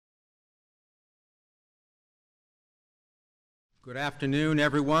Good afternoon,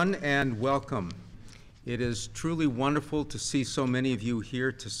 everyone, and welcome. It is truly wonderful to see so many of you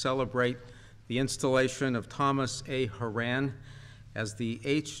here to celebrate the installation of Thomas A. Horan as the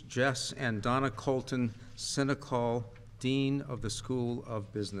H. Jess and Donna Colton Senecal Dean of the School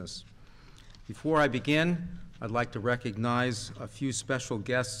of Business. Before I begin, I'd like to recognize a few special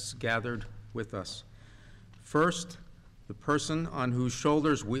guests gathered with us. First, the person on whose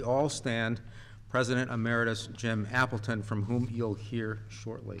shoulders we all stand, President Emeritus Jim Appleton, from whom you'll hear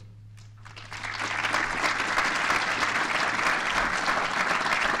shortly.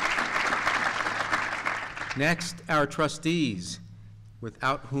 Next, our trustees,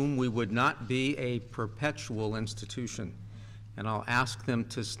 without whom we would not be a perpetual institution. And I'll ask them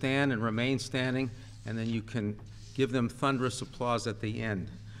to stand and remain standing, and then you can give them thunderous applause at the end.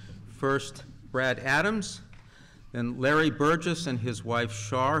 First, Brad Adams, then Larry Burgess and his wife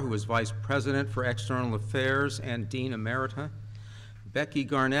Shar, who is Vice President for External Affairs and Dean Emerita, Becky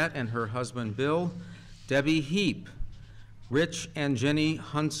Garnett and her husband Bill, Debbie Heap, Rich and Jenny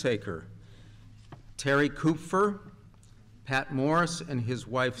Hunsaker, Terry Kupfer, Pat Morris and his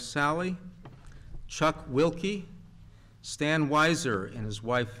wife Sally, Chuck Wilkie, Stan Weiser and his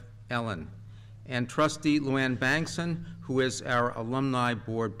wife Ellen, and Trustee Luann Bankson, who is our Alumni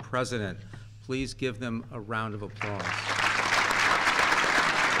Board President. Please give them a round of applause.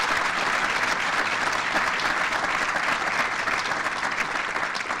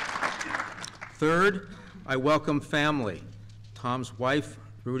 Third, I welcome family, Tom's wife,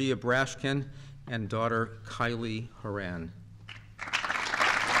 Rudy Abrashkin, and daughter, Kylie Horan.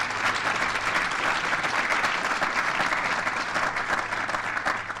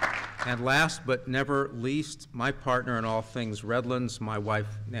 And last but never least, my partner in all things Redlands, my wife,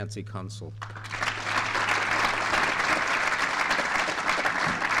 Nancy Kunsel.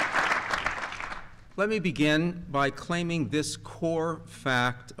 Let me begin by claiming this core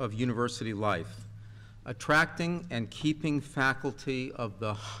fact of university life. Attracting and keeping faculty of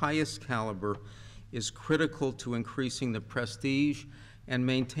the highest caliber is critical to increasing the prestige and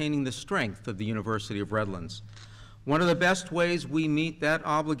maintaining the strength of the University of Redlands. One of the best ways we meet that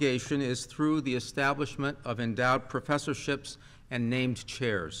obligation is through the establishment of endowed professorships and named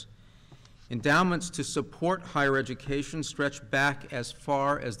chairs. Endowments to support higher education stretch back as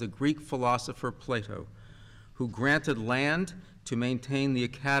far as the Greek philosopher Plato, who granted land to maintain the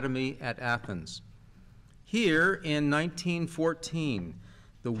academy at Athens. Here in 1914,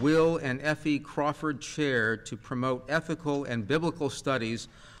 the Will and F.E. Crawford Chair to promote ethical and biblical studies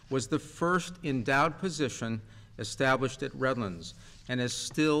was the first endowed position established at Redlands and is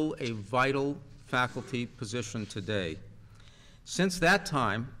still a vital faculty position today. Since that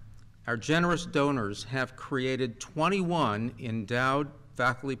time, our generous donors have created 21 endowed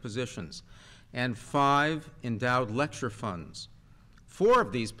faculty positions and 5 endowed lecture funds. 4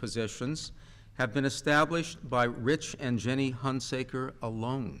 of these positions have been established by Rich and Jenny Hunsaker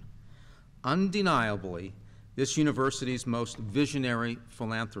alone. Undeniably, this university's most visionary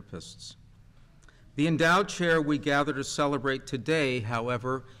philanthropists. The endowed chair we gather to celebrate today,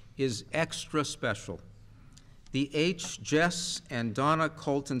 however, is extra special. The H. Jess and Donna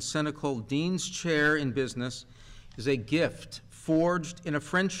Colton Senecal Dean's Chair in Business is a gift forged in a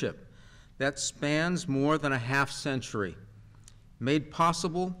friendship that spans more than a half-century, made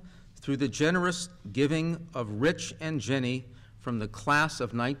possible through the generous giving of Rich and Jenny from the class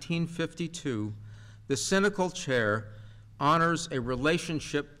of 1952. The Senecal Chair honors a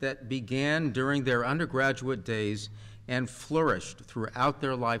relationship that began during their undergraduate days and flourished throughout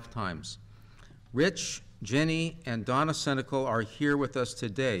their lifetimes. Rich, Jenny, and Donna Senecal are here with us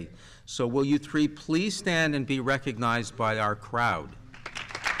today, so will you three please stand and be recognized by our crowd.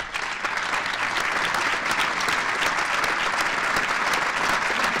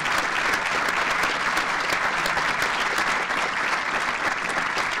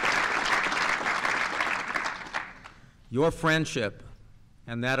 Your friendship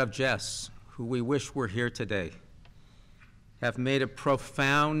and that of Jess, who we wish were here today, have made a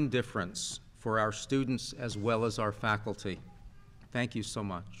profound difference for our students as well as our faculty. Thank you so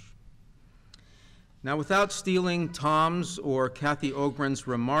much. Now, without stealing Tom's or Kathy Ogren's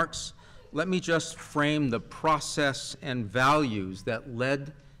remarks, let me just frame the process and values that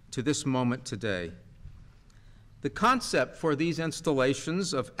led to this moment today. The concept for these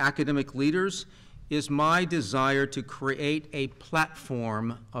installations of academic leaders is my desire to create a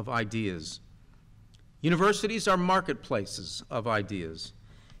platform of ideas. Universities are marketplaces of ideas,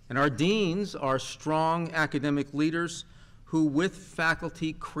 and our deans are strong academic leaders who, with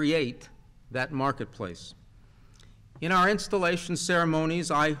faculty, create that marketplace. In our installation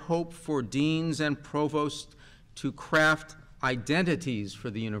ceremonies, I hope for deans and provosts to craft identities for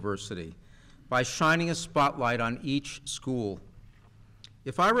the university by shining a spotlight on each school.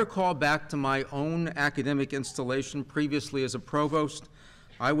 If I recall back to my own academic installation previously as a provost,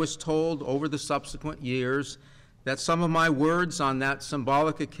 I was told over the subsequent years that some of my words on that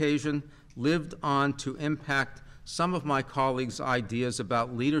symbolic occasion lived on to impact some of my colleagues' ideas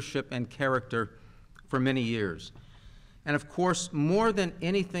about leadership and character for many years. And of course, more than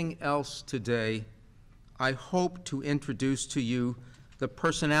anything else today, I hope to introduce to you the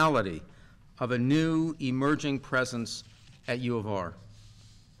personality of a new emerging presence at U of R.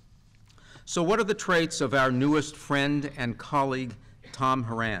 So what are the traits of our newest friend and colleague, Tom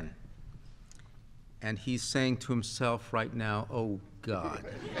Horan? And he's saying to himself right now, oh God,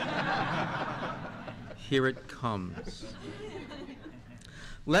 here it comes.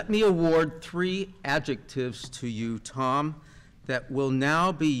 Let me award 3 adjectives to you, Tom, that will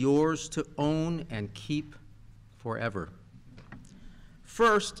now be yours to own and keep forever.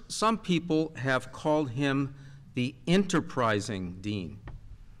 First, some people have called him the enterprising dean,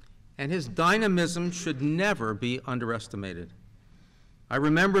 and his dynamism should never be underestimated. I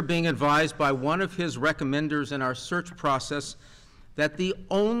remember being advised by one of his recommenders in our search process that the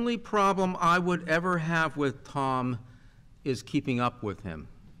only problem I would ever have with Tom is keeping up with him.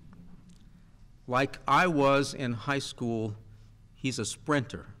 Like I was in high school, he's a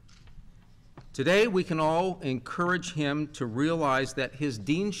sprinter. Today, we can all encourage him to realize that his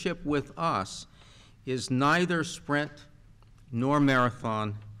deanship with us is neither sprint nor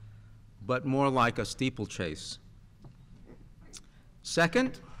marathon, but more like a steeplechase.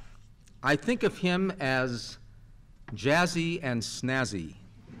 Second, I think of him as jazzy and snazzy.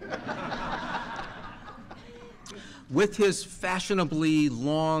 With his fashionably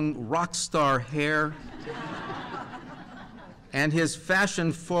long rock star hair and his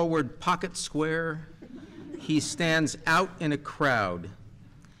fashion-forward pocket square, he stands out in a crowd.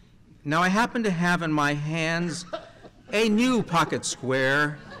 Now, I happen to have in my hands a new pocket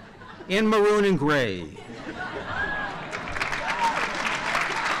square in maroon and gray.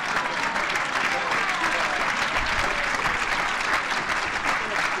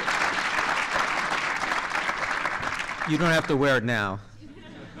 You don't have to wear it now.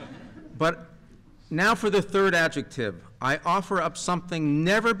 But now for the third adjective. I offer up something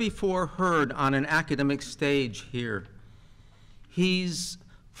never before heard on an academic stage here. He's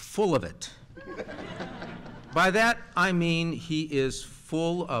full of it. By that, I mean he is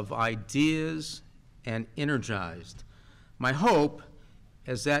full of ideas and energized. My hope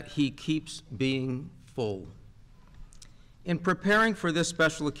is that he keeps being full. In preparing for this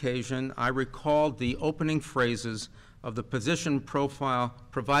special occasion, I recalled the opening phrases of the position profile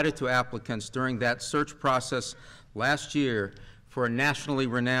provided to applicants during that search process last year for a nationally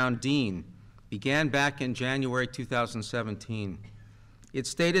renowned dean, began back in January 2017. It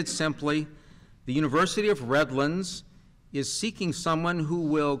stated simply, the University of Redlands is seeking someone who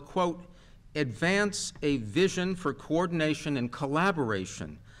will, quote, advance a vision for coordination and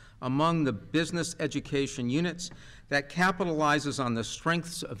collaboration among the business education units that capitalizes on the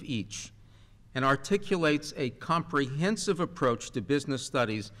strengths of each and articulates a comprehensive approach to business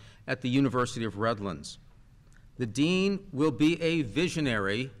studies at the University of Redlands. The dean will be a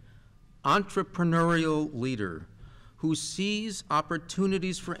visionary, entrepreneurial leader who sees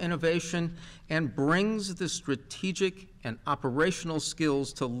opportunities for innovation and brings the strategic and operational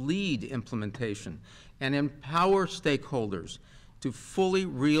skills to lead implementation and empower stakeholders to fully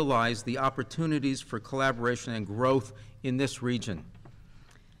realize the opportunities for collaboration and growth in this region,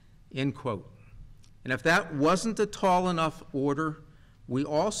 end quote. And if that wasn't a tall enough order, we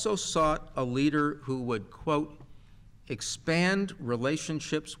also sought a leader who would, quote, expand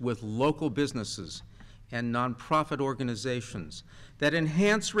relationships with local businesses and nonprofit organizations that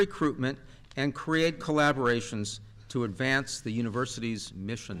enhance recruitment and create collaborations to advance the university's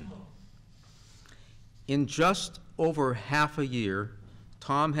mission. In just over half a year,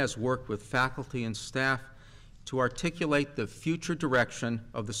 Tom has worked with faculty and staff to articulate the future direction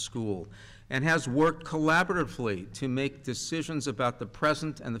of the school and has worked collaboratively to make decisions about the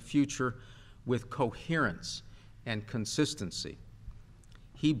present and the future with coherence and consistency.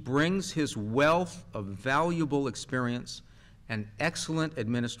 He brings his wealth of valuable experience and excellent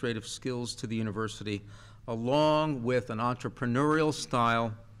administrative skills to the university, along with an entrepreneurial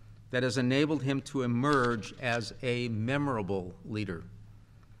style that has enabled him to emerge as a memorable leader.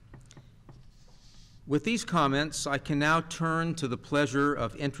 With these comments, I can now turn to the pleasure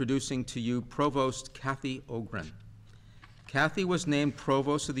of introducing to you Provost Kathy Ogren. Kathy was named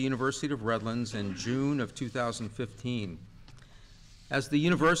Provost of the University of Redlands in June of 2015. As the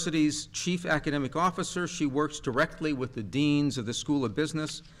university's chief academic officer, she works directly with the deans of the School of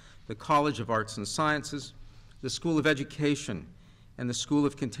Business, the College of Arts and Sciences, the School of Education, and the School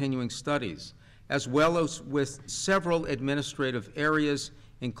of Continuing Studies, as well as with several administrative areas,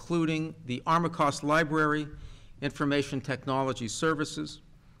 including the Armacost Library, Information Technology Services,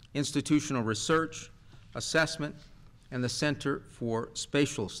 Institutional Research, Assessment, and the Center for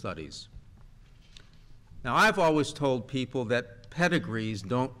Spatial Studies. Now, I've always told people that pedigrees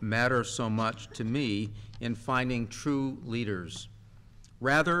don't matter so much to me in finding true leaders.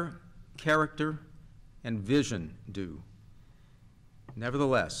 Rather, character and vision do.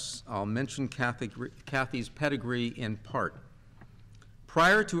 Nevertheless, I'll mention Kathy's pedigree in part.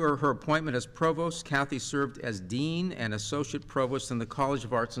 Prior to her appointment as provost, Kathy served as dean and associate provost in the College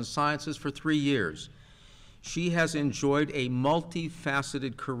of Arts and Sciences for 3 years. She has enjoyed a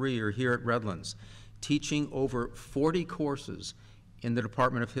multifaceted career here at Redlands, teaching over 40 courses in the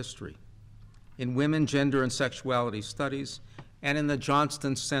Department of History, in Women, Gender, and Sexuality Studies, and in the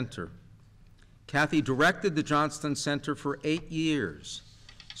Johnston Center. Kathy directed the Johnston Center for 8 years,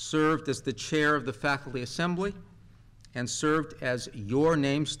 served as the chair of the Faculty Assembly, and served as your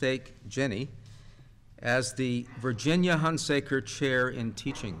namesake, Jenny, as the Virginia Hunsaker Chair in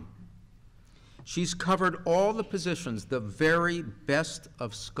Teaching. She's covered all the positions the very best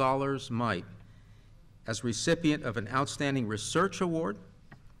of scholars might, as recipient of an Outstanding Research Award,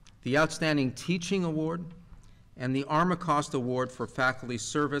 the Outstanding Teaching Award, and the Armacost Award for Faculty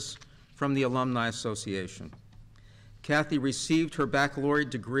Service from the Alumni Association. Kathy received her baccalaureate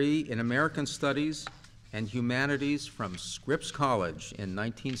degree in American Studies and Humanities from Scripps College in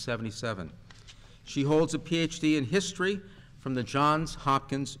 1977. She holds a PhD in history from the Johns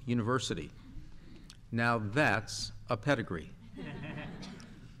Hopkins University. Now that's a pedigree.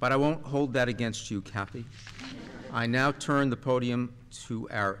 But I won't hold that against you, Kathy. I now turn the podium to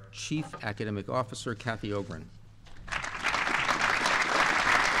our Chief Academic Officer, Kathy Ogren.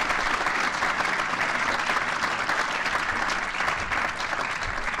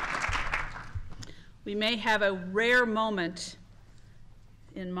 We may have a rare moment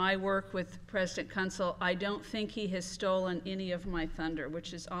in my work with President Kunsel. I don't think he has stolen any of my thunder,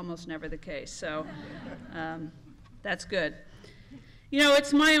 which is almost never the case, so that's good. You know,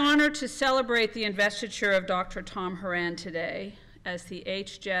 it's my honor to celebrate the investiture of Dr. Tom Horan today as the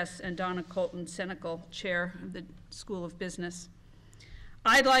H. Jess and Donna Colton Senecal Chair of the School of Business.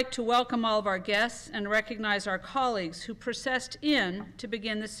 I'd like to welcome all of our guests and recognize our colleagues who processed in to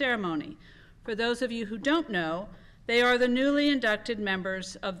begin the ceremony. For those of you who don't know, they are the newly inducted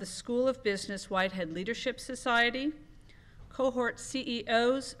members of the School of Business Whitehead Leadership Society, cohort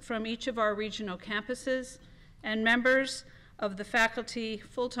CEOs from each of our regional campuses, and members of the faculty,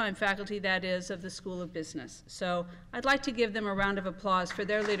 full-time faculty, that is, of the School of Business. So I'd like to give them a round of applause for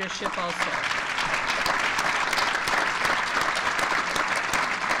their leadership also.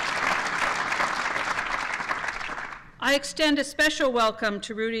 I extend a special welcome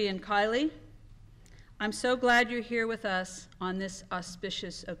to Rudy and Kylie. I'm so glad you're here with us on this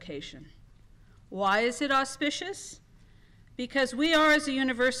auspicious occasion. Why is it auspicious? Because we are, as a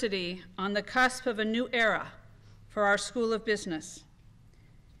university, on the cusp of a new era for our School of Business.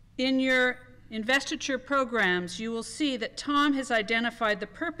 In your investiture programs, you will see that Tom has identified the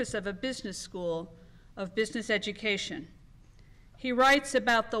purpose of a business school of business education. He writes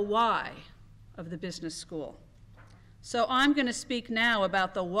about the why of the business school. So I'm going to speak now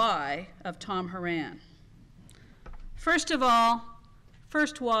about the why of Tom Horan. First of all,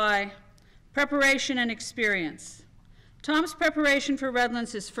 first why, preparation and experience. Tom's preparation for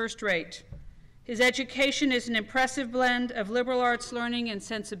Redlands is first rate. His education is an impressive blend of liberal arts learning and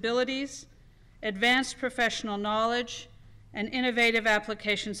sensibilities, advanced professional knowledge, and innovative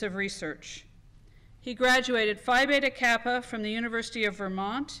applications of research. He graduated Phi Beta Kappa from the University of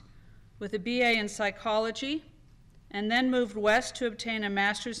Vermont with a BA in psychology, and then moved west to obtain a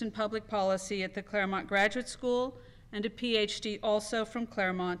master's in public policy at the Claremont Graduate School and a PhD also from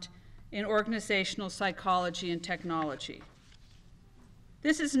Claremont in organizational psychology and technology.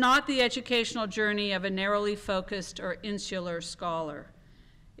 This is not the educational journey of a narrowly focused or insular scholar.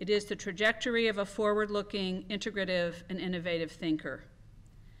 It is the trajectory of a forward-looking, integrative, and innovative thinker.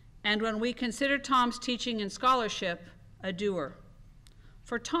 And when we consider Tom's teaching and scholarship, a doer.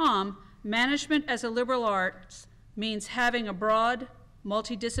 For Tom, management as a liberal arts means having a broad,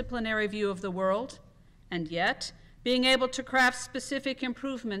 multidisciplinary view of the world, and yet being able to craft specific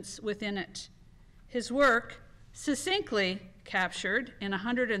improvements within it. His work, succinctly captured in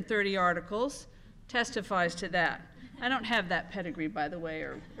 130 articles, testifies to that. I don't have that pedigree, by the way,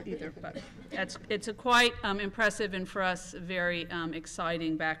 or either, but it's a quite impressive and for us very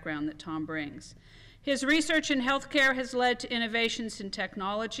exciting background that Tom brings. His research in healthcare has led to innovations in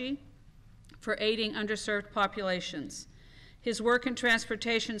technology for aiding underserved populations. His work in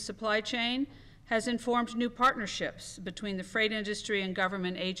transportation supply chain has informed new partnerships between the freight industry and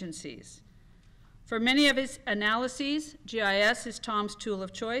government agencies. For many of his analyses, GIS is Tom's tool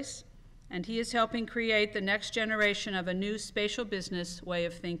of choice, and he is helping create the next generation of a new spatial business way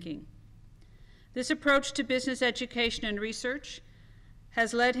of thinking. This approach to business education and research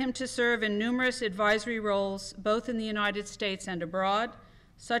has led him to serve in numerous advisory roles, both in the United States and abroad,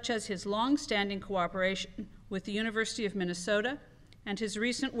 such as his long-standing cooperation with the University of Minnesota and his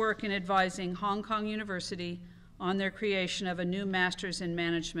recent work in advising Hong Kong University on their creation of a new Master's in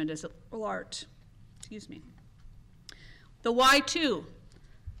Management as a Liberal Art. Excuse me. The why, too.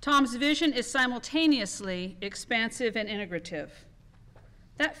 Tom's vision is simultaneously expansive and integrative.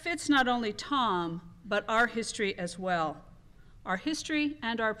 That fits not only Tom, but our history as well, our history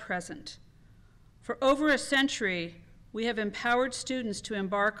and our present. For over a century, we have empowered students to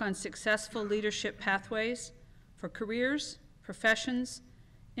embark on successful leadership pathways for careers, professions,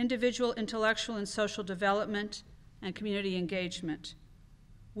 individual intellectual and social development, and community engagement.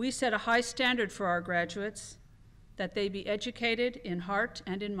 We set a high standard for our graduates, that they be educated in heart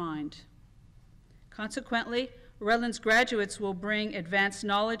and in mind. Consequently, Redlands graduates will bring advanced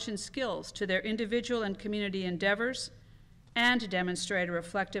knowledge and skills to their individual and community endeavors and demonstrate a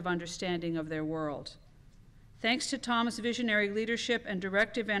reflective understanding of their world. Thanks to Tom's visionary leadership and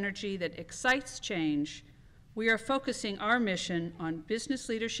directive energy that excites change, we are focusing our mission on business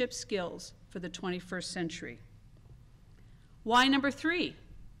leadership skills for the 21st century. Why number 3?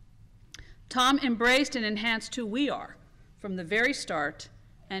 Tom embraced and enhanced who we are from the very start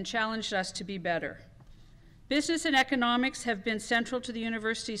and challenged us to be better. Business and economics have been central to the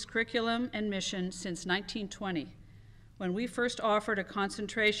university's curriculum and mission since 1920, when we first offered a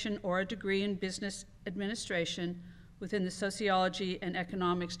concentration or a degree in business administration within the sociology and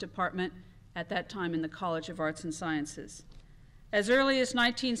economics department at that time in the College of Arts and Sciences. As early as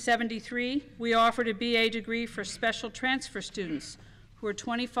 1973, we offered a BA degree for special transfer students who are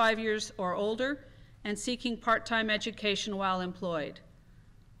 25 years or older and seeking part-time education while employed.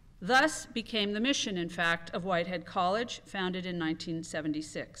 Thus became the mission, in fact, of Whitehead College, founded in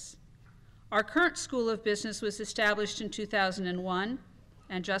 1976. Our current School of Business was established in 2001,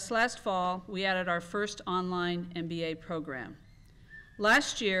 and just last fall, we added our first online MBA program.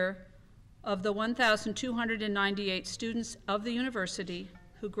 Last year, of the 1,298 students of the university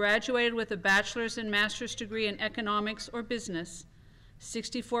who graduated with a bachelor's and master's degree in economics or business,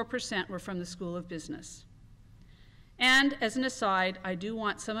 64% were from the School of Business. And as an aside, I do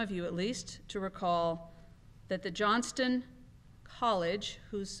want some of you at least to recall that the Johnston College,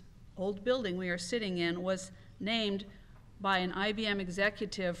 whose old building we are sitting in, was named by an IBM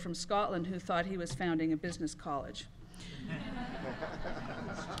executive from Scotland who thought he was founding a business college.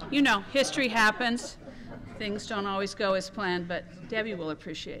 You know, history happens. Things don't always go as planned, but Debbie will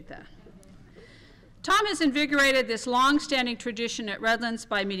appreciate that. Tom has invigorated this long-standing tradition at Redlands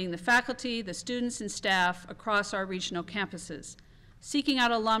by meeting the faculty, the students, and staff across our regional campuses, seeking out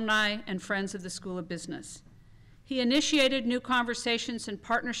alumni and friends of the School of Business. He initiated new conversations and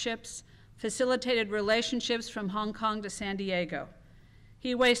partnerships, facilitated relationships from Hong Kong to San Diego.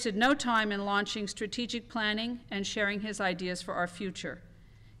 He wasted no time in launching strategic planning and sharing his ideas for our future.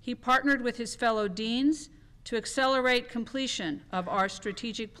 He partnered with his fellow deans to accelerate completion of our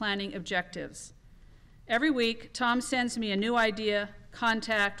strategic planning objectives. Every week, Tom sends me a new idea,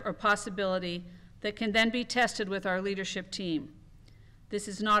 contact, or possibility that can then be tested with our leadership team. This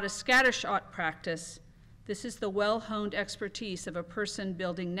is not a scattershot practice. This is the well-honed expertise of a person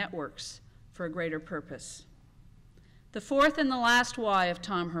building networks for a greater purpose. The fourth and the last why of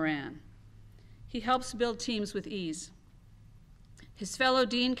Tom Horan. He helps build teams with ease. His fellow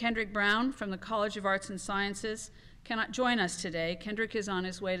dean, Kendrick Brown, from the College of Arts and Sciences, cannot join us today. Kendrick is on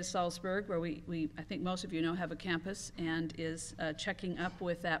his way to Salzburg, where we I think most of you know, have a campus and is checking up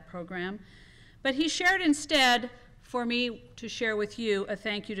with that program. But he shared instead for me to share with you a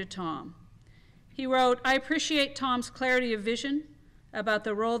thank you to Tom. He wrote, "I appreciate Tom's clarity of vision about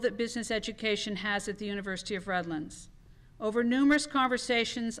the role that business education has at the University of Redlands. Over numerous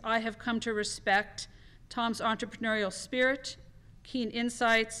conversations, I have come to respect Tom's entrepreneurial spirit, keen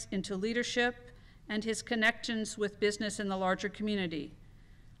insights into leadership, and his connections with business and the larger community.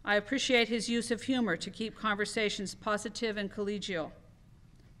 I appreciate his use of humor to keep conversations positive and collegial.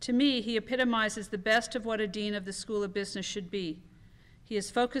 To me, he epitomizes the best of what a dean of the School of Business should be. He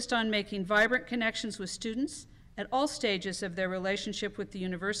is focused on making vibrant connections with students at all stages of their relationship with the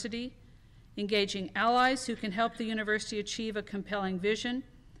university, engaging allies who can help the university achieve a compelling vision,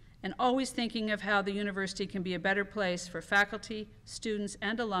 and always thinking of how the university can be a better place for faculty, students,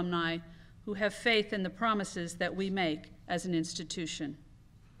 and alumni who have faith in the promises that we make as an institution.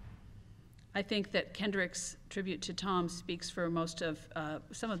 I think that Kendrick's tribute to Tom speaks for most of,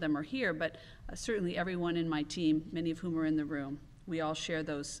 some of them are here, but certainly everyone in my team, many of whom are in the room. We all share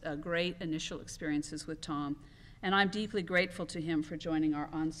those great initial experiences with Tom, and I'm deeply grateful to him for joining our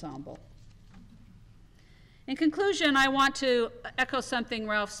ensemble. In conclusion, I want to echo something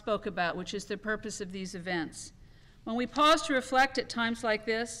Ralph spoke about, which is the purpose of these events. When we pause to reflect at times like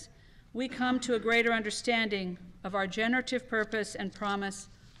this, we come to a greater understanding of our generative purpose and promise,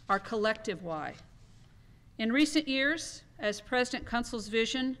 our collective why. In recent years, as President Kunzel's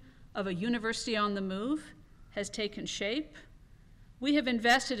vision of a university on the move has taken shape, we have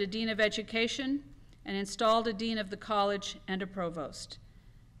invested a dean of education and installed a dean of the college and a provost.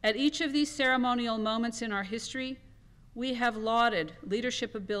 At each of these ceremonial moments in our history, we have lauded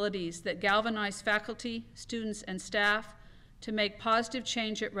leadership abilities that galvanize faculty, students, and staff to make positive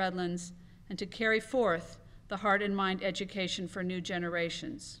change at Redlands and to carry forth the heart and mind education for new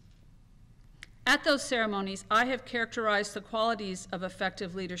generations. At those ceremonies, I have characterized the qualities of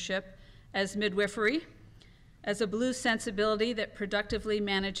effective leadership as midwifery, as a blue sensibility that productively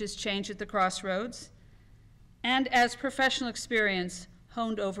manages change at the crossroads, and as professional experience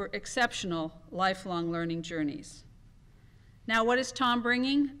honed over exceptional lifelong learning journeys. Now, what is Tom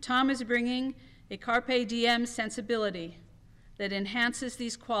bringing? Tom is bringing a carpe diem sensibility that enhances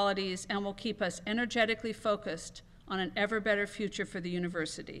these qualities and will keep us energetically focused on an ever better future for the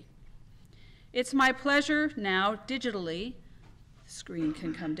university. It's my pleasure now, digitally, the screen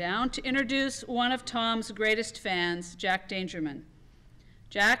can come down, to introduce one of Tom's greatest fans, Jack Dangermond.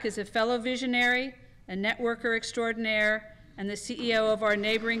 Jack is a fellow visionary, a networker extraordinaire, and the CEO of our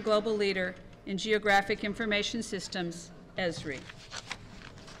neighboring global leader in geographic information systems, Esri.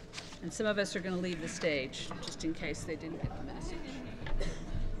 And some of us are going to leave the stage, just in case they didn't get the message.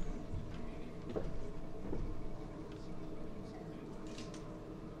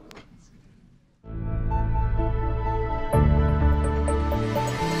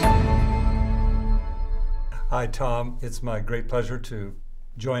 Hi, Tom. It's my great pleasure to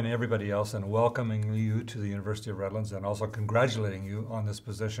join everybody else in welcoming you to the University of Redlands and also congratulating you on this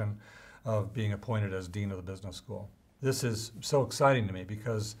position of being appointed as Dean of the Business School. This is so exciting to me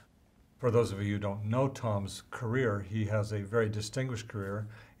because for those of you who don't know Tom's career, he has a very distinguished career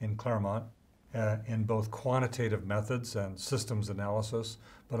in Claremont in both quantitative methods and systems analysis,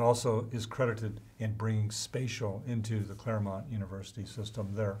 but also is credited in bringing spatial into the Claremont University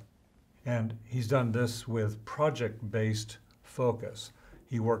system there. And he's done this with project-based focus.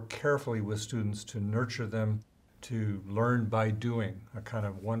 He worked carefully with students to nurture them to learn by doing, a kind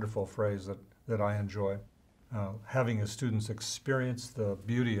of wonderful phrase that I enjoy. Having his students experience the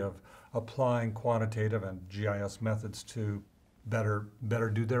beauty of applying quantitative and GIS methods to better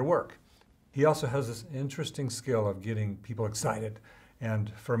do their work. He also has this interesting skill of getting people excited.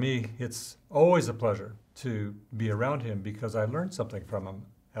 And for me, it's always a pleasure to be around him because I learn something from him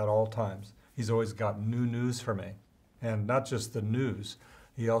at all times. He's always got new news for me. And not just the news,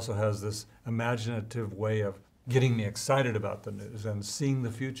 he also has this imaginative way of getting me excited about the news and seeing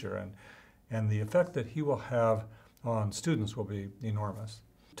the future. And the effect that he will have on students will be enormous.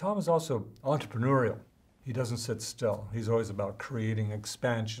 Tom is also entrepreneurial. He doesn't sit still. He's always about creating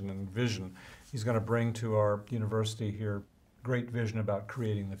expansion and vision. He's going to bring to our university here great vision about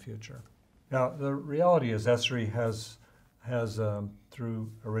creating the future. Now, the reality is Esri has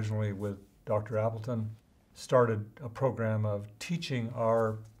through originally with Dr. Appleton, started a program of teaching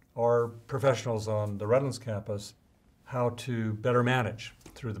our professionals on the Redlands campus how to better manage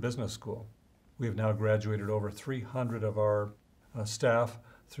through the business school. We have now graduated over 300 of our staff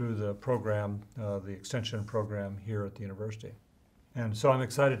through the program, the extension program here at the university. And so I'm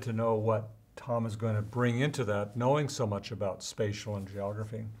excited to know what Tom is going to bring into that, knowing so much about spatial and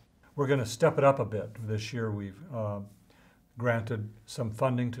geography. We're going to step it up a bit. This year we've granted some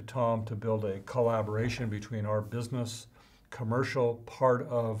funding to Tom to build a collaboration between our business, commercial part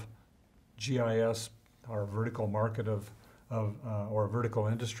of GIS, our vertical market or vertical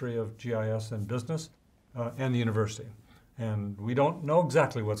industry of GIS and business, and the university. And we don't know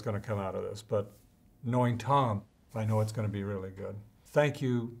exactly what's going to come out of this, but knowing Tom, I know it's going to be really good. Thank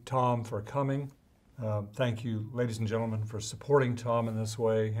you, Tom, for coming. Thank you, ladies and gentlemen, for supporting Tom in this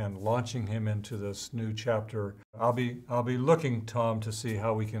way and launching him into this new chapter. I'll be looking, Tom, to see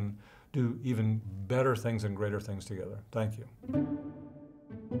how we can do even better things and greater things together. Thank you.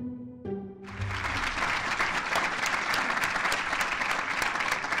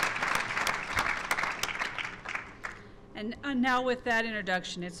 And now with that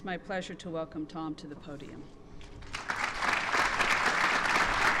introduction, it's my pleasure to welcome Tom to the podium.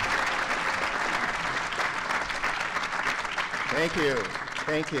 Thank you.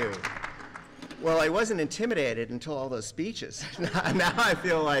 Thank you. Well, I wasn't intimidated until all those speeches. Now I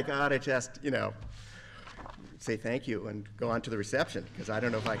feel like I ought to just, say thank you and go on to the reception, because I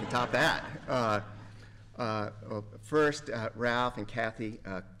don't know if I can top that. First, Ralph and Kathy,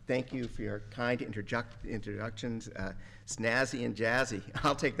 thank you for your kind introductions, snazzy and jazzy.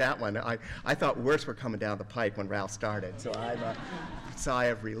 I'll take that one. I thought worse were coming down the pipe when Ralph started, so I'm a sigh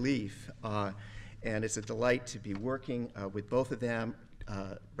of relief. And it's a delight to be working with both of them.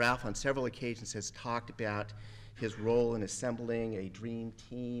 Ralph, on several occasions, has talked about his role in assembling a dream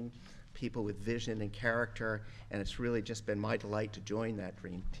team, people with vision and character, and it's really just been my delight to join that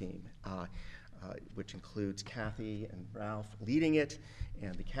dream team, which includes Kathy and Ralph leading it,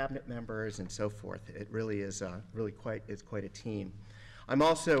 and the cabinet members and so forth. It really is quite a team. I'm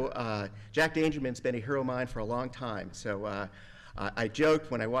also, Jack Dangermond's been a hero of mine for a long time, so I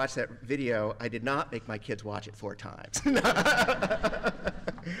joked when I watched that video, I did not make my kids watch it 4 times.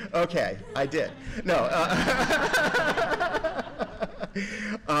 Okay, I did. No.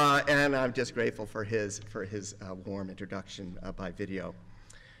 And I'm just grateful for his warm introduction by video.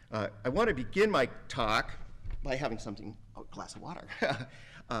 I want to begin my talk by having something, a glass of water.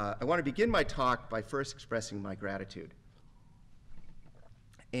 I want to begin my talk by first expressing my gratitude.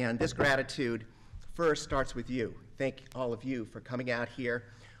 And this gratitude first starts with you. Thank all of you for coming out here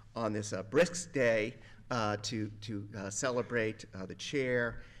on this brisk day to celebrate the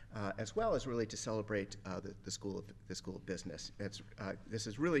chair, as well as really to celebrate the School of Business. This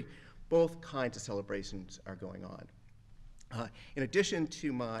is really, both kinds of celebrations are going on. In addition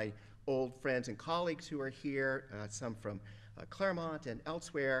to my old friends and colleagues who are here, some from Claremont and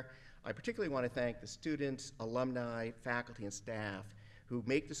elsewhere, I particularly want to thank the students, alumni, faculty, and staff who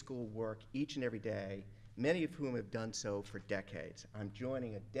make the school work each and every day, many of whom have done so for decades. I'm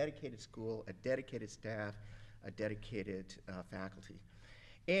joining a dedicated school, a dedicated staff, a dedicated faculty.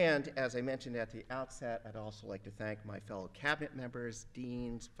 And as I mentioned at the outset, I'd also like to thank my fellow cabinet members,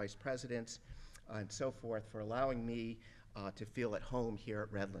 deans, vice presidents, and so forth for allowing me to feel at home here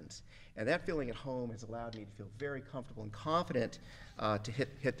at Redlands. And that feeling at home has allowed me to feel very comfortable and confident to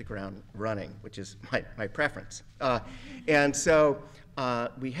hit the ground running, which is my preference. And so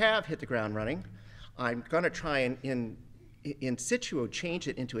we have hit the ground running. I'm going to try and in situ change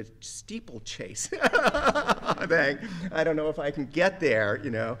it into a steeplechase thing. I don't know if I can get there,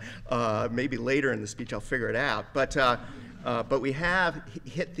 maybe later in the speech I'll figure it out. But we have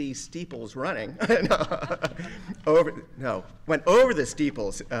hit these steeples running. Went over the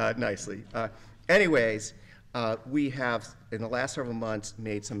steeples nicely. Anyways, we have, in the last several months,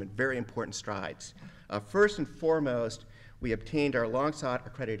 made some very important strides. First and foremost, we obtained our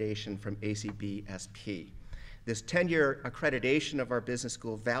long-sought accreditation from ACBSP. This 10-year accreditation of our business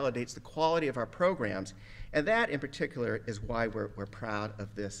school validates the quality of our programs, and that in particular is why we're proud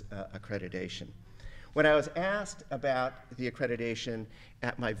of this accreditation. When I was asked about the accreditation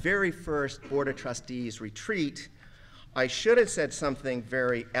at my very first Board of Trustees retreat, I should have said something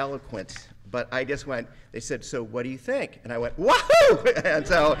very eloquent, but I just went, they said, "So what do you think?" And I went, "Wahoo!" And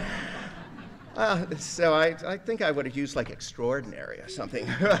so I think I would have used like extraordinary or something,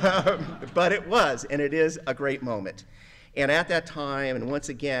 but it was, and it is a great moment. And at that time, and once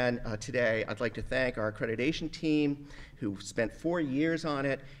again today, I'd like to thank our accreditation team who spent 4 years on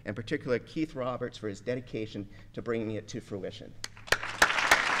it, and particularly Keith Roberts for his dedication to bringing it to fruition.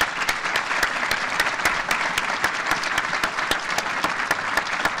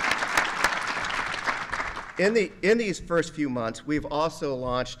 In these first few months, we've also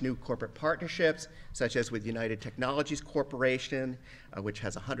launched new corporate partnerships, such as with United Technologies Corporation, which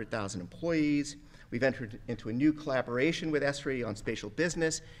has 100,000 employees. We've entered into a new collaboration with Esri on spatial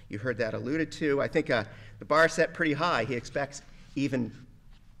business. You heard that alluded to. I think the bar set pretty high. He expects even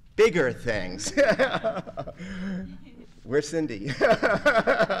bigger things. Where's Cindy?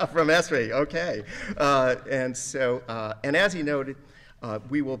 From Esri, okay. And as he noted,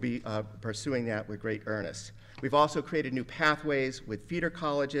 we will be pursuing that with great earnest. We've also created new pathways with feeder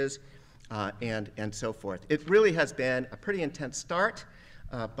colleges and so forth. It really has been a pretty intense start,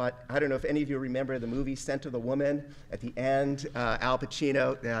 but I don't know if any of you remember the movie Scent of the Woman. At the end, Al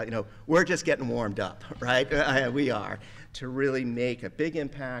Pacino, we're just getting warmed up, right? We are, to really make a big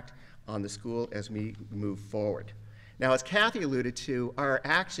impact on the school as we move forward. Now, as Kathy alluded to, our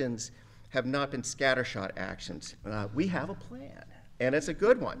actions have not been scattershot actions. We have a plan. and it's a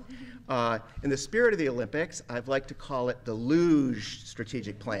good one. In the spirit of the Olympics, I'd like to call it the luge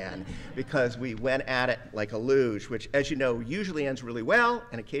strategic plan, because we went at it like a luge, which, as you know, usually ends really well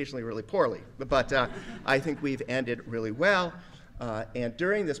and occasionally really poorly. But I think we've ended really well. And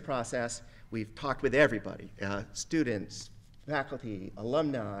during this process, we've talked with everybody, students, faculty,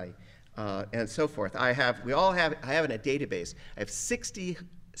 alumni, and so forth. I have in a database, I have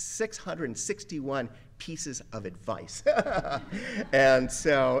 661 pieces of advice. and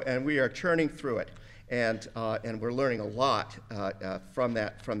we are churning through it. And we're learning a lot from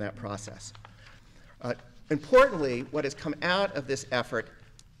that process. Importantly, what has come out of this effort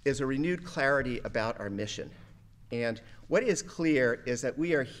is a renewed clarity about our mission. And what is clear is that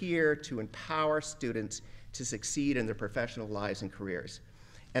we are here to empower students to succeed in their professional lives and careers.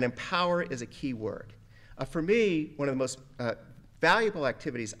 And empower is a key word. For me, one of the most valuable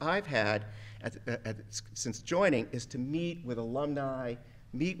activities I've had since joining is to meet with alumni,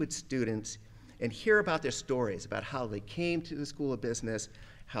 meet with students, and hear about their stories, about how they came to the School of Business,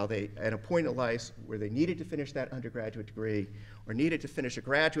 how they, at a point in life where they needed to finish that undergraduate degree or needed to finish a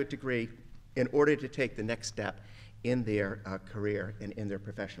graduate degree in order to take the next step in their career and in their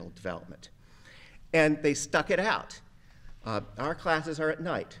professional development. And they stuck it out. Our classes are at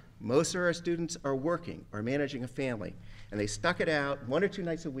night. Most of our students are working or managing a family, and they stuck it out 1 or 2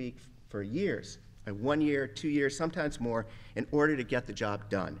 nights a week for years, 1 year, 2 years, sometimes more, in order to get the job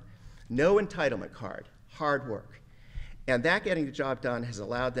done. No entitlement card, hard work. And that getting the job done has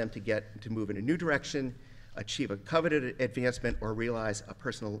allowed them to move in a new direction, achieve a coveted advancement, or realize a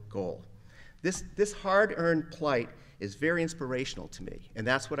personal goal. This hard-earned plight is very inspirational to me, and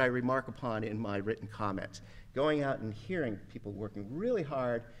that's what I remark upon in my written comments. Going out and hearing people working really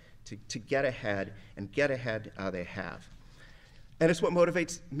hard to get ahead, and get ahead they have. And it's what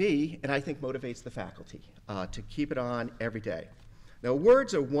motivates me, and I think motivates the faculty, to keep it on every day. Now,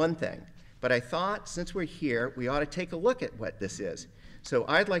 words are one thing, but I thought since we're here, we ought to take a look at what this is. So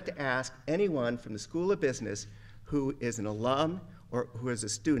I'd like to ask anyone from the School of Business who is an alum or who is a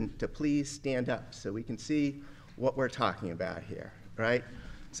student to please stand up so we can see what we're talking about here, right?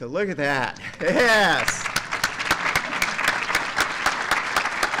 So look at that. Yes.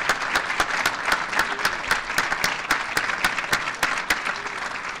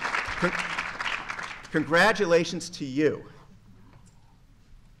 Congratulations to you.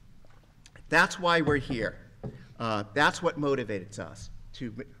 That's why we're here. That's what motivates us,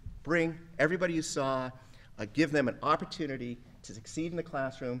 to bring everybody you saw, give them an opportunity to succeed in the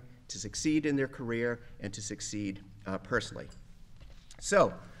classroom, to succeed in their career, and to succeed personally.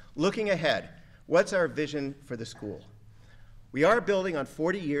 So, looking ahead, what's our vision for the school? We are building on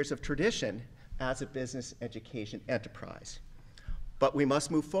 40 years of tradition as a business education enterprise, but we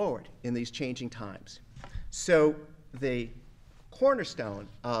must move forward in these changing times. So, the cornerstone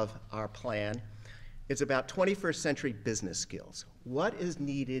of our plan is about 21st century business skills. What is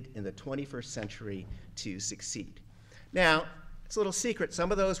needed in the 21st century to succeed? Now, it's a little secret.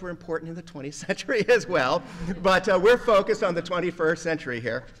 Some of those were important in the 20th century as well, but we're focused on the 21st century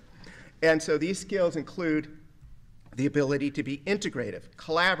here. And so these skills include the ability to be integrative,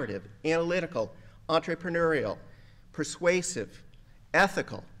 collaborative, analytical, entrepreneurial, persuasive,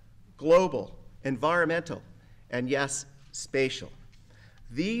 ethical, global, environmental, and yes, spatial.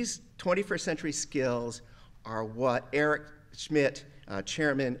 These 21st century skills are what Eric Schmidt,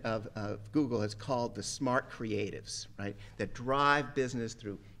 chairman of Google, has called the smart creatives, right? That drive business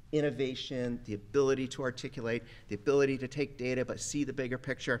through innovation, the ability to articulate, the ability to take data but see the bigger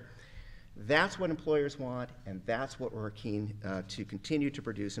picture. That's what employers want, and that's what we're keen to continue to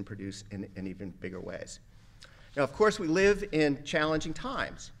produce and produce in even bigger ways. Now, of course, we live in challenging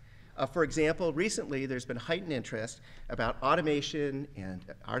times. For example, recently there's been heightened interest about automation and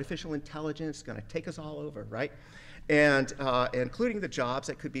artificial intelligence going to take us all over, right? And including the jobs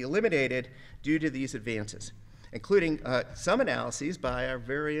that could be eliminated due to these advances, including some analyses by our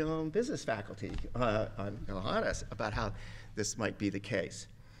very own business faculty on us about how this might be the case.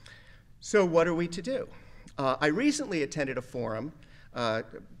 So what are we to do? I recently attended a forum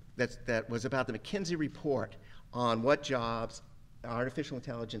that was about the McKinsey report on what jobs artificial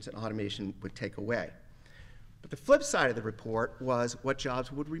intelligence and automation would take away. But the flip side of the report was what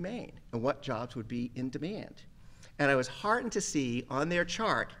jobs would remain and what jobs would be in demand. And I was heartened to see on their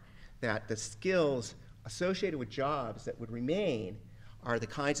chart that the skills associated with jobs that would remain are the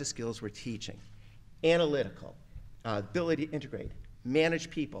kinds of skills we're teaching. Analytical, ability to integrate,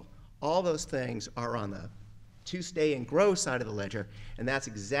 manage people, all those things are on the to stay and grow side of the ledger, and that's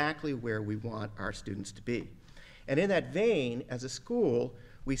exactly where we want our students to be. And in that vein, as a school,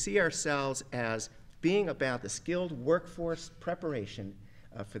 we see ourselves as being about the skilled workforce preparation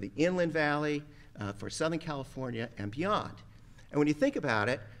for the Inland Valley, for Southern California, and beyond. And when you think about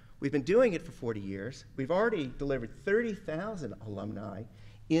it, we've been doing it for 40 years. We've already delivered 30,000 alumni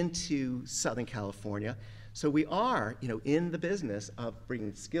into Southern California. So we are, in the business of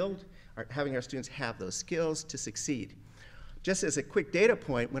bringing skilled, or having our students have those skills to succeed. Just as a quick data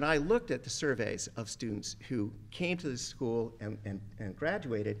point, when I looked at the surveys of students who came to the school and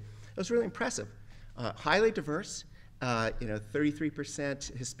graduated, it was really impressive. Highly diverse,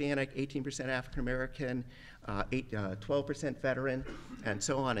 33% Hispanic, 18% African American, 12% veteran, and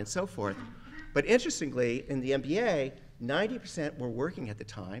so on and so forth. But interestingly, in the MBA, 90% were working at the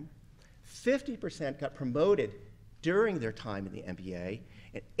time, 50% got promoted during their time in the MBA,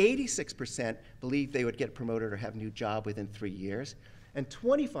 and 86% believed they would get promoted or have a new job within 3 years, and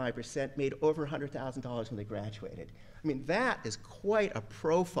 25% made over $100,000 when they graduated. I mean, that is quite a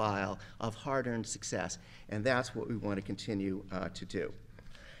profile of hard-earned success, and that's what we want to continue to do.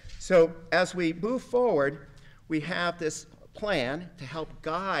 So as we move forward, we have this plan to help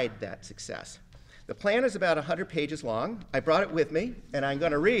guide that success. The plan is about 100 pages long. I brought it with me, and I'm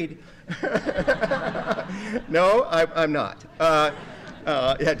going to read. No, I'm not.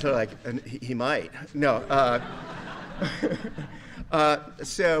 He might. No.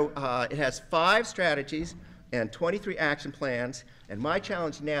 So it has 5 strategies and 23 action plans, and my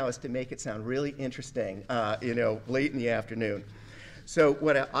challenge now is to make it sound really interesting, late in the afternoon. So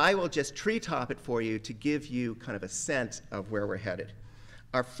I will just treetop it for you to give you kind of a sense of where we're headed.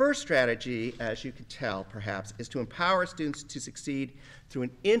 Our first strategy, as you can tell, perhaps, is to empower students to succeed through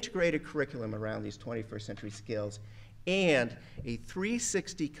an integrated curriculum around these 21st century skills and a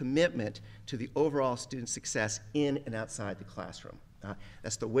 360 commitment to the overall student success in and outside the classroom.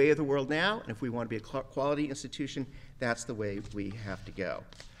 That's the way of the world now, and if we want to be a quality institution, that's the way we have to go.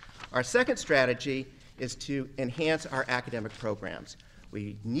 Our second strategy is to enhance our academic programs.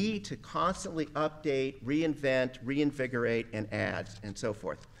 We need to constantly update, reinvent, reinvigorate, and add, and so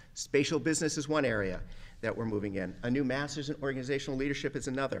forth. Spatial business is one area that we're moving in. A new master's in organizational leadership is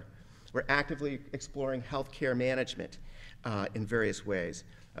another. We're actively exploring healthcare management in various ways.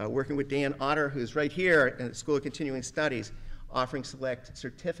 Working with Dan Otter, who's right here in the School of Continuing Studies, offering select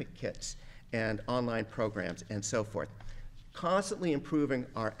certificates and online programs, and so forth. Constantly improving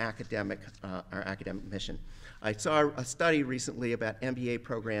our academic mission. I saw a study recently about MBA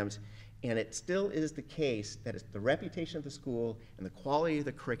programs, and it still is the case that it's the reputation of the school and the quality of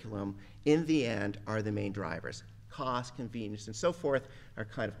the curriculum, in the end, are the main drivers. Cost, convenience, and so forth are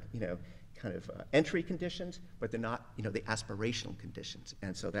kind of entry conditions, but they're not, the aspirational conditions,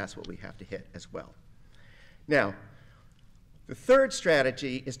 and so that's what we have to hit as well. Now, the third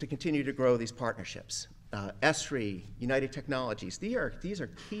strategy is to continue to grow these partnerships. Esri, United Technologies, these are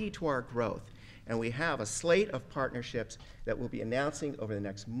key to our growth. And we have a slate of partnerships that we'll be announcing over the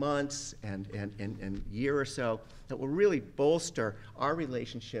next months and year or so that will really bolster our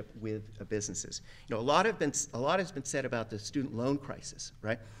relationship with businesses. A lot has been said about the student loan crisis,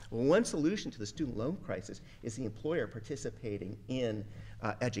 right? Well, one solution to the student loan crisis is the employer participating in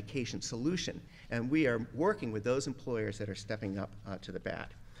education solution. And we are working with those employers that are stepping up to the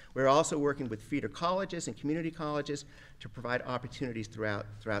bat. We're also working with feeder colleges and community colleges to provide opportunities throughout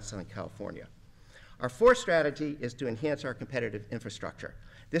Southern California. Our fourth strategy is to enhance our competitive infrastructure.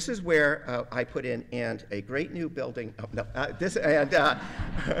 This is where I put in and a great new building.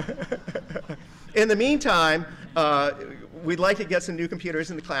 In the meantime, we'd like to get some new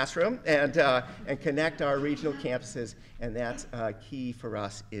computers in the classroom and connect our regional campuses, and that's key for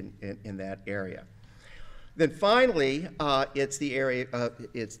us in that area. Then finally, it's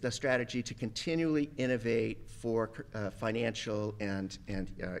the strategy to continually innovate for financial and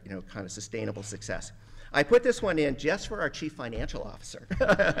kind of sustainable success. I put this one in just for our Chief Financial Officer.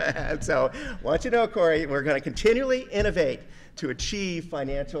 And so I want you to know, Corey, we're going to continually innovate to achieve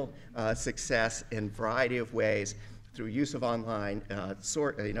financial success in a variety of ways through use of online,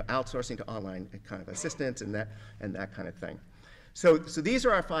 outsourcing to online kind of assistance and that kind of thing. So these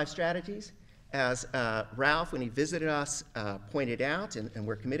are our 5 strategies. As Ralph, when he visited us, pointed out, and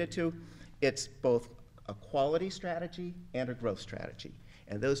we're committed to, it's both a quality strategy and a growth strategy.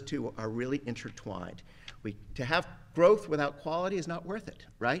 And those two are really intertwined. To have growth without quality is not worth it,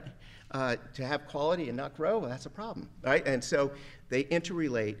 right? To have quality and not grow, well, that's a problem, right? And so they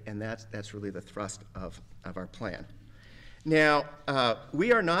interrelate, and that's really the thrust of our plan. Now,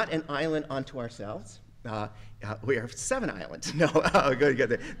 we are not an island unto ourselves. We are 7 islands. No,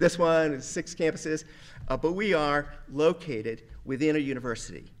 good. This one is 6 campuses, but we are located within a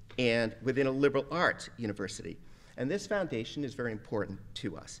university and within a liberal arts university. And this foundation is very important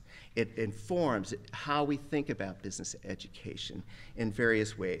to us. It informs how we think about business education in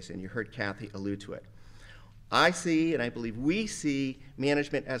various ways, and you heard Kathy allude to it. I see, and I believe we see,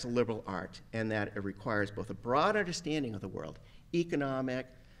 management as a liberal art, and that it requires both a broad understanding of the world, economic,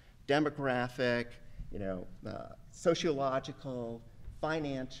 demographic, sociological,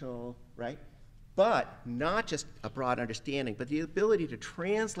 financial, right? But not just a broad understanding, but the ability to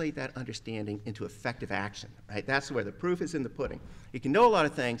translate that understanding into effective action, right? That's where the proof is in the pudding. You can know a lot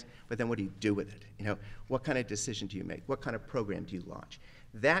of things, but then what do you do with it? What kind of decision do you make? What kind of program do you launch?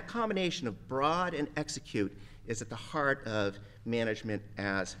 That combination of broad and execute is at the heart of management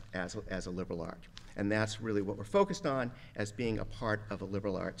as a liberal art. And that's really what we're focused on as being a part of a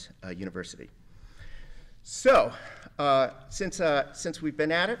liberal arts university. So, since we've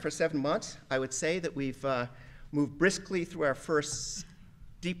been at it for 7 months, I would say that we've moved briskly through our first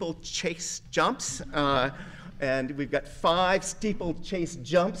steeplechase jumps, and we've got 5 steeplechase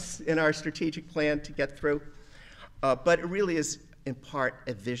jumps in our strategic plan to get through. But it really is, in part,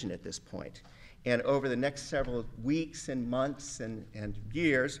 a vision at this point. And over the next several weeks and months and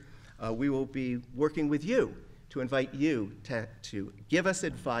years, we will be working with you to invite you to give us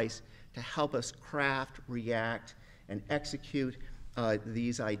advice to help us craft, react, and execute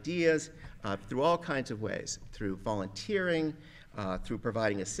these ideas through all kinds of ways, through volunteering, through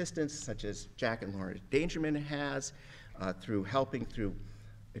providing assistance, such as Jack and Jack Dangermond has, through helping through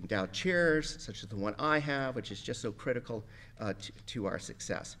endowed chairs, such as the one I have, which is just so critical to our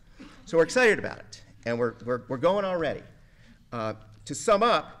success. So we're excited about it, and we're going already. To sum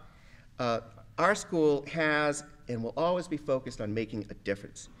up, our school has and will always be focused on making a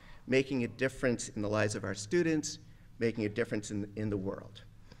difference in the lives of our students, making a difference in the world.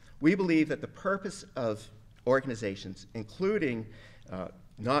 We believe that the purpose of organizations, including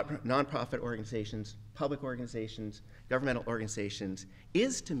nonprofit organizations, public organizations, governmental organizations,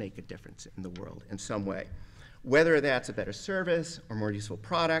 is to make a difference in the world in some way. Whether that's a better service or more useful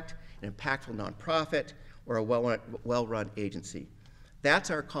product, an impactful nonprofit, or a well-run agency. That's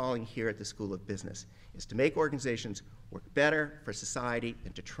our calling here at the School of Business, is to make organizations work better for society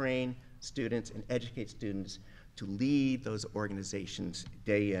and to train students and educate students to lead those organizations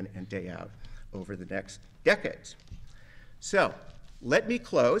day in and day out over the next decades. So let me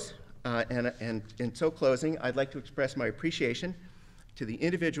close, and in so closing, I'd like to express my appreciation to the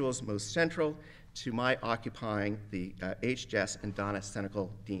individuals most central to my occupying the H. Jess and Donna Senecal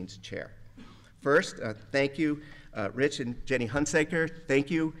Dean's Chair. First, thank you, Rich and Jenny Hunsaker. Thank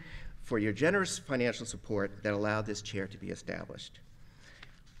you for your generous financial support that allowed this chair to be established.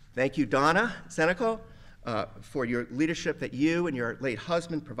 Thank you, Donna Senecal, for your leadership that you and your late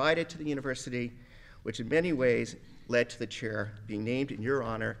husband provided to the university, which in many ways led to the chair being named in your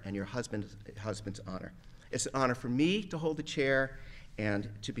honor and your husband's honor. It's an honor for me to hold the chair and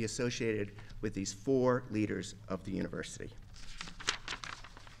to be associated with these 4 leaders of the university.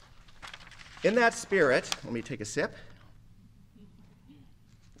 In that spirit, let me take a sip.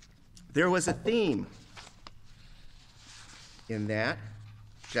 There was a theme in that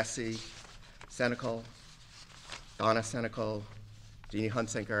Jessie Senecal, Donna Senecal, Jeannie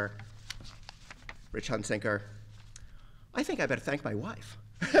Hunsaker, Rich Hunsaker. I think I better thank my wife.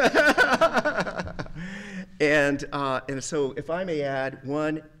 And so if I may add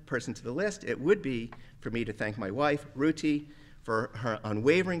one person to the list, it would be for me to thank my wife, Ruti, for her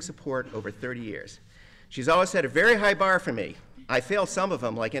unwavering support over 30 years. She's always set a very high bar for me. I fail some of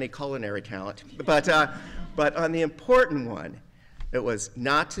them like any culinary talent, but on the important one, it was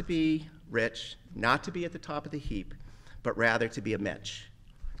not to be rich, not to be at the top of the heap, but rather to be a mensch.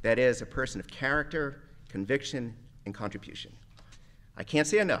 That is, a person of character, conviction, and contribution. I can't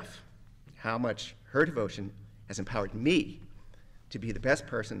say enough how much her devotion has empowered me to be the best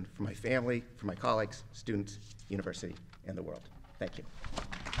person for my family, for my colleagues, students, university, and the world. Thank you.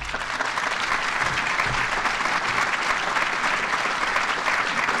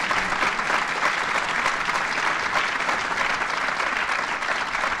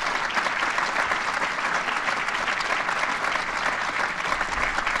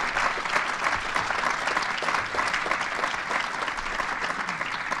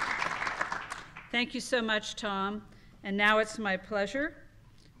 Thank you so much, Tom. And now it's my pleasure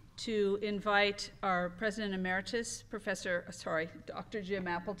to invite our President Emeritus, Dr. Jim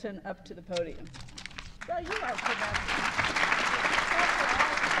Appleton, up to the podium. Well, you are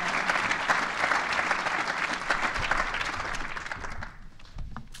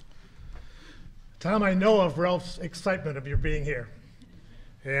Tom, I know of Ralph's excitement of your being here,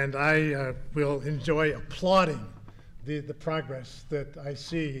 and I will enjoy applauding the progress that I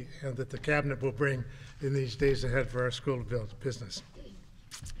see and that the cabinet will bring in these days ahead for our School of Business.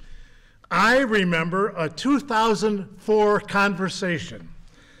 I remember a 2004 conversation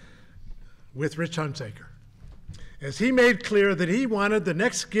with Rich Hunsaker, as he made clear that he wanted the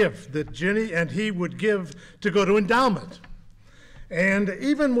next gift that Ginny and he would give to go to endowment, and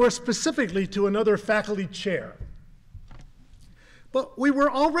even more specifically to another faculty chair. But we were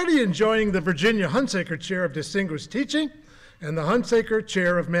already enjoying the Virginia Hunsaker Chair of Distinguished Teaching and the Hunsaker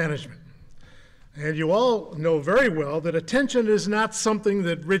Chair of Management. And you all know very well that attention is not something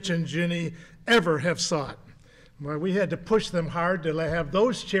that Rich and Ginny ever have sought. Well, we had to push them hard to have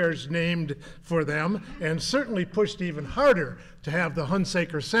those chairs named for them, and certainly pushed even harder to have the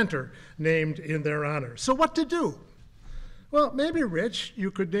Hunsaker Center named in their honor. So what to do? Well, maybe, Rich,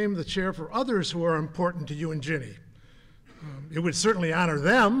 you could name the chair for others who are important to you and Ginny. It would certainly honor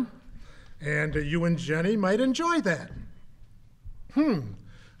them, and you and Jenny might enjoy that.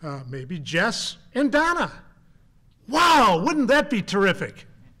 Maybe Jess and Donna. Wow, wouldn't that be terrific?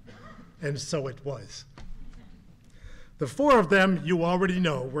 And so it was. The four of them, you already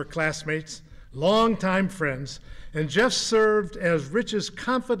know, were classmates, longtime friends, and Jess served as Rich's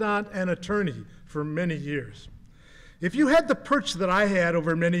confidant and attorney for many years. If you had the perch that I had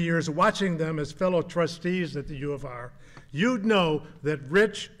over many years watching them as fellow trustees at the U of R, you'd know that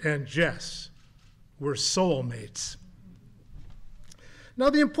Rich and Jess were soulmates. Now,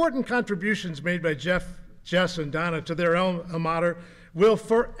 the important contributions made by Jess and Donna to their alma mater will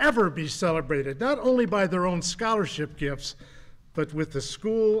forever be celebrated, not only by their own scholarship gifts, but with the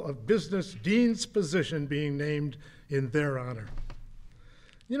School of Business Dean's position being named in their honor.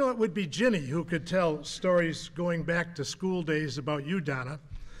 You know, it would be Ginny who could tell stories going back to school days about you, Donna.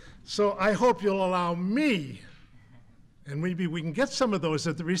 So I hope you'll allow me, and maybe we can get some of those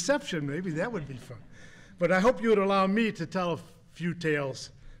at the reception. Maybe that would be fun. But I hope you would allow me to tell a few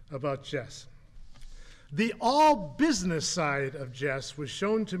tales about Jess. The all-business side of Jess was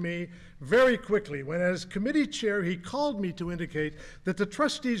shown to me very quickly when, as committee chair, he called me to indicate that the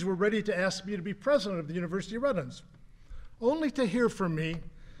trustees were ready to ask me to be president of the University of Redlands, only to hear from me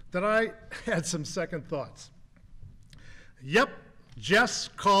that I had some second thoughts. Yep, Jess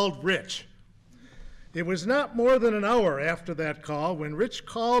called Rich. It was not more than an hour after that call when Rich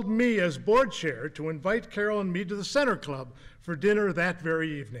called me as board chair to invite Carol and me to the Center Club for dinner that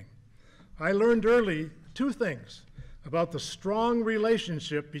very evening. I learned early two things about the strong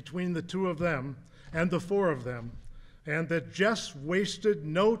relationship between the two of them and the four of them, and that Jess wasted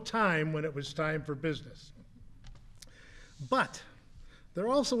no time when it was time for business. But there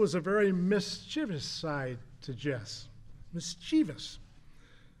also was a very mischievous side to Jess. Mischievous.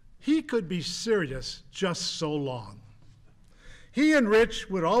 He could be serious just so long. He and Rich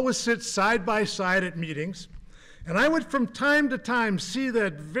would always sit side by side at meetings, and I would from time to time see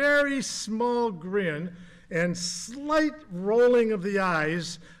that very small grin and slight rolling of the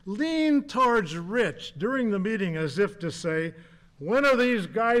eyes lean towards Rich during the meeting as if to say, when are these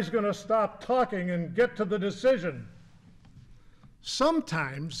guys going to stop talking and get to the decision?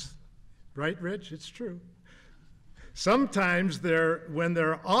 Sometimes, right, Rich? It's true. Sometimes when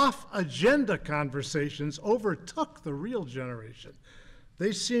their off-agenda conversations overtook the real generation,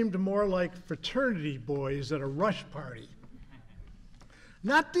 they seemed more like fraternity boys at a rush party.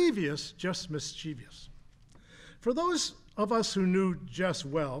 Not devious, just mischievous. For those of us who knew Jess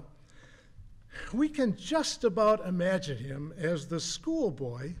well, we can just about imagine him as the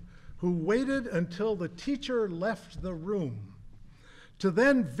schoolboy who waited until the teacher left the room to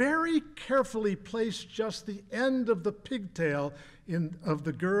then very carefully place just the end of the pigtail of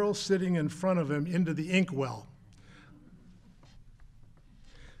the girl sitting in front of him into the inkwell.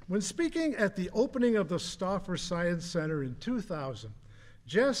 When speaking at the opening of the Stauffer Science Center in 2000,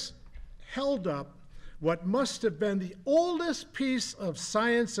 Jess held up what must have been the oldest piece of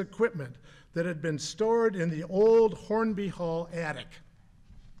science equipment that had been stored in the old Hornby Hall attic.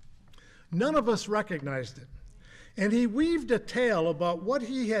 None of us recognized it. And he weaved a tale about what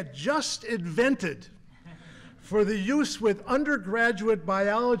he had just invented for the use with undergraduate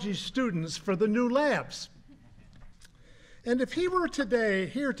biology students for the new labs. And if he were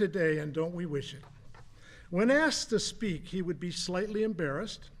here today, and don't we wish it, when asked to speak, he would be slightly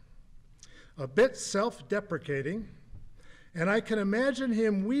embarrassed, a bit self-deprecating, and I can imagine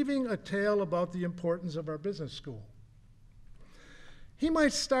him weaving a tale about the importance of our business school. He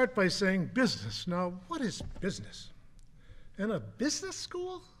might start by saying, business. Now, what is business? And a business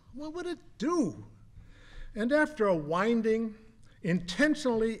school? What would it do? And after a winding,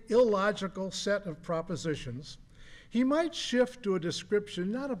 intentionally illogical set of propositions, he might shift to a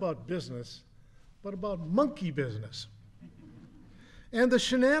description not about business, but about monkey business. and the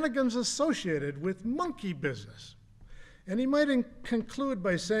shenanigans associated with monkey business. And he might conclude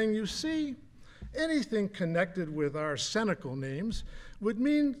by saying, you see, anything connected with our Senecal names would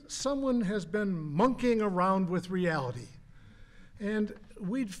mean someone has been monkeying around with reality. And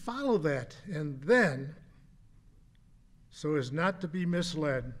we'd follow that, and then, so as not to be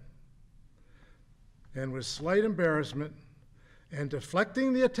misled, and with slight embarrassment, and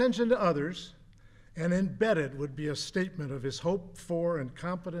deflecting the attention to others, and embedded would be a statement of his hope for and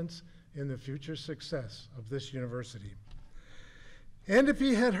confidence in the future success of this university. And if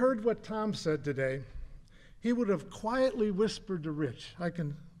he had heard what Tom said today, he would have quietly whispered to Rich, I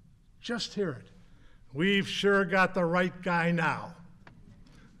can just hear it, we've sure got the right guy now.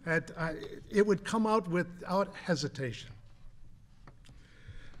 It would come out without hesitation.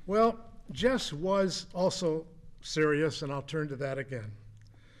 Well, Jess was also serious, and I'll turn to that again.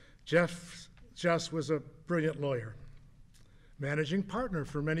 Jess was a brilliant lawyer, managing partner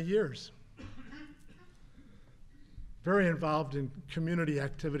for many years, very involved in community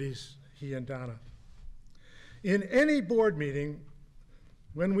activities, he and Donna. In any board meeting,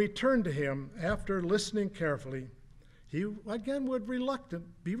 when we turned to him after listening carefully, he again would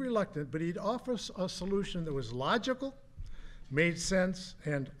be reluctant, but he'd offer us a solution that was logical, made sense,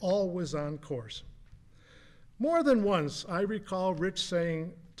 and always on course. More than once, I recall Rich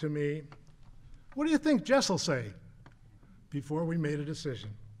saying to me, what do you think Jess will say? Before we made a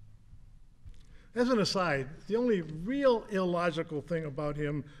decision. As an aside, the only real illogical thing about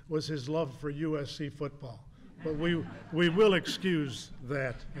him was his love for USC football. But we will excuse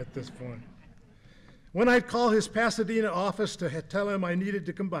that at this point. When I'd call his Pasadena office to tell him I needed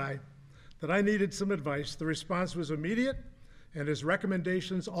to come by, that I needed some advice, the response was immediate, and his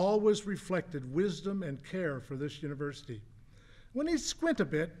recommendations always reflected wisdom and care for this university. When he'd squint a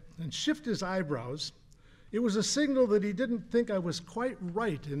bit and shift his eyebrows, it was a signal that he didn't think I was quite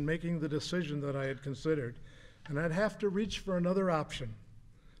right in making the decision that I had considered, and I'd have to reach for another option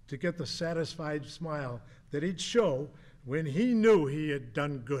to get the satisfied smile that he'd show when he knew he had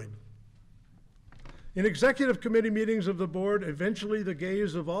done good. In executive committee meetings of the board, eventually the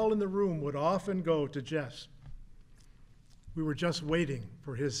gaze of all in the room would often go to Jess. We were just waiting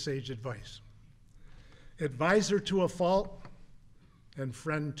for his sage advice. Advisor to a fault and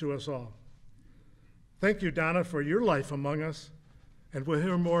friend to us all. Thank you, Donna, for your life among us, and we'll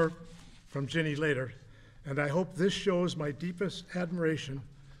hear more from Ginny later. And I hope this shows my deepest admiration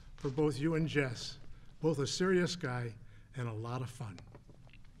for both you and Jess, both a serious guy and a lot of fun.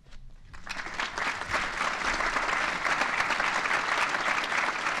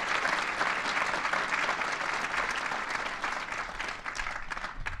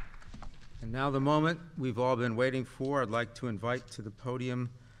 And now the moment we've all been waiting for, I'd like to invite to the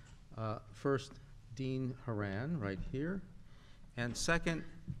podium first Dean Horan right here, and second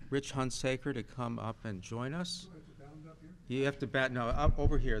Rich Hunsaker to come up and join us. You have to bat, no, up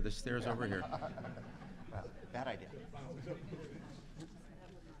over here, the stairs over here. Well, bad idea.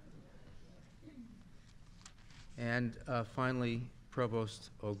 And finally,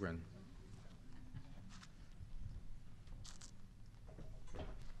 Provost Ogren.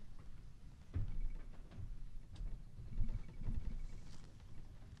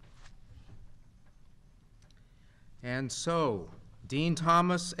 And so, Dean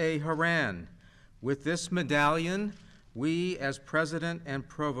Thomas A. Horan, with this medallion, we, as President and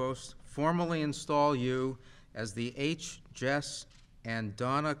Provost, formally install you as the H. Jess and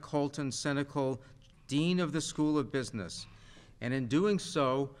Donna Colton Senecal Dean of the School of Business, and in doing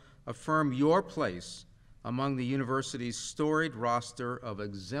so, affirm your place among the university's storied roster of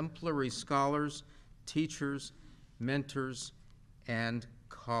exemplary scholars, teachers, mentors, and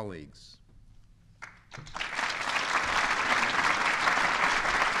colleagues.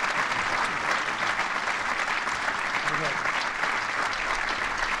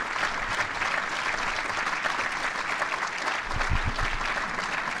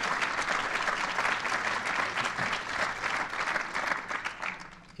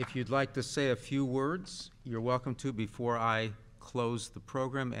 If you'd like to say a few words, you're welcome to before I close the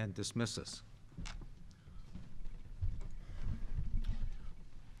program and dismiss us.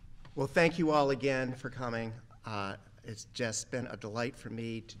 Well, thank you all again for coming. It's just been a delight for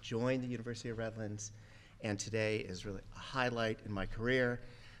me to join the University of Redlands, and today is really a highlight in my career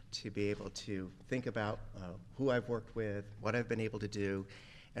to be able to think about who I've worked with, what I've been able to do,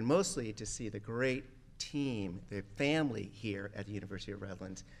 and mostly to see the great team, the family here at the University of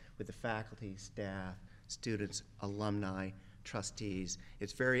Redlands with the faculty, staff, students, alumni, trustees.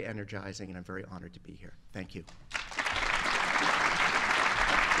 It's very energizing, and I'm very honored to be here. Thank you.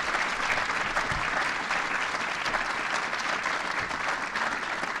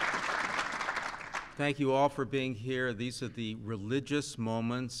 thank you all for being here. These are the religious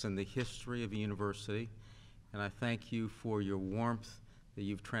moments in the history of a university, and I thank you for your warmth that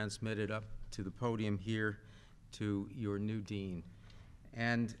you've transmitted up to the podium here to your new dean.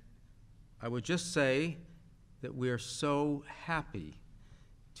 And I would just say that we are so happy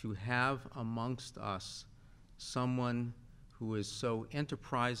to have amongst us someone who is so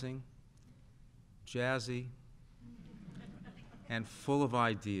enterprising, jazzy, and full of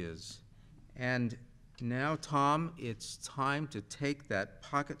ideas. And now, Tom, it's time to take that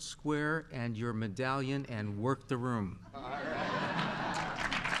pocket square and your medallion and work the room. All right.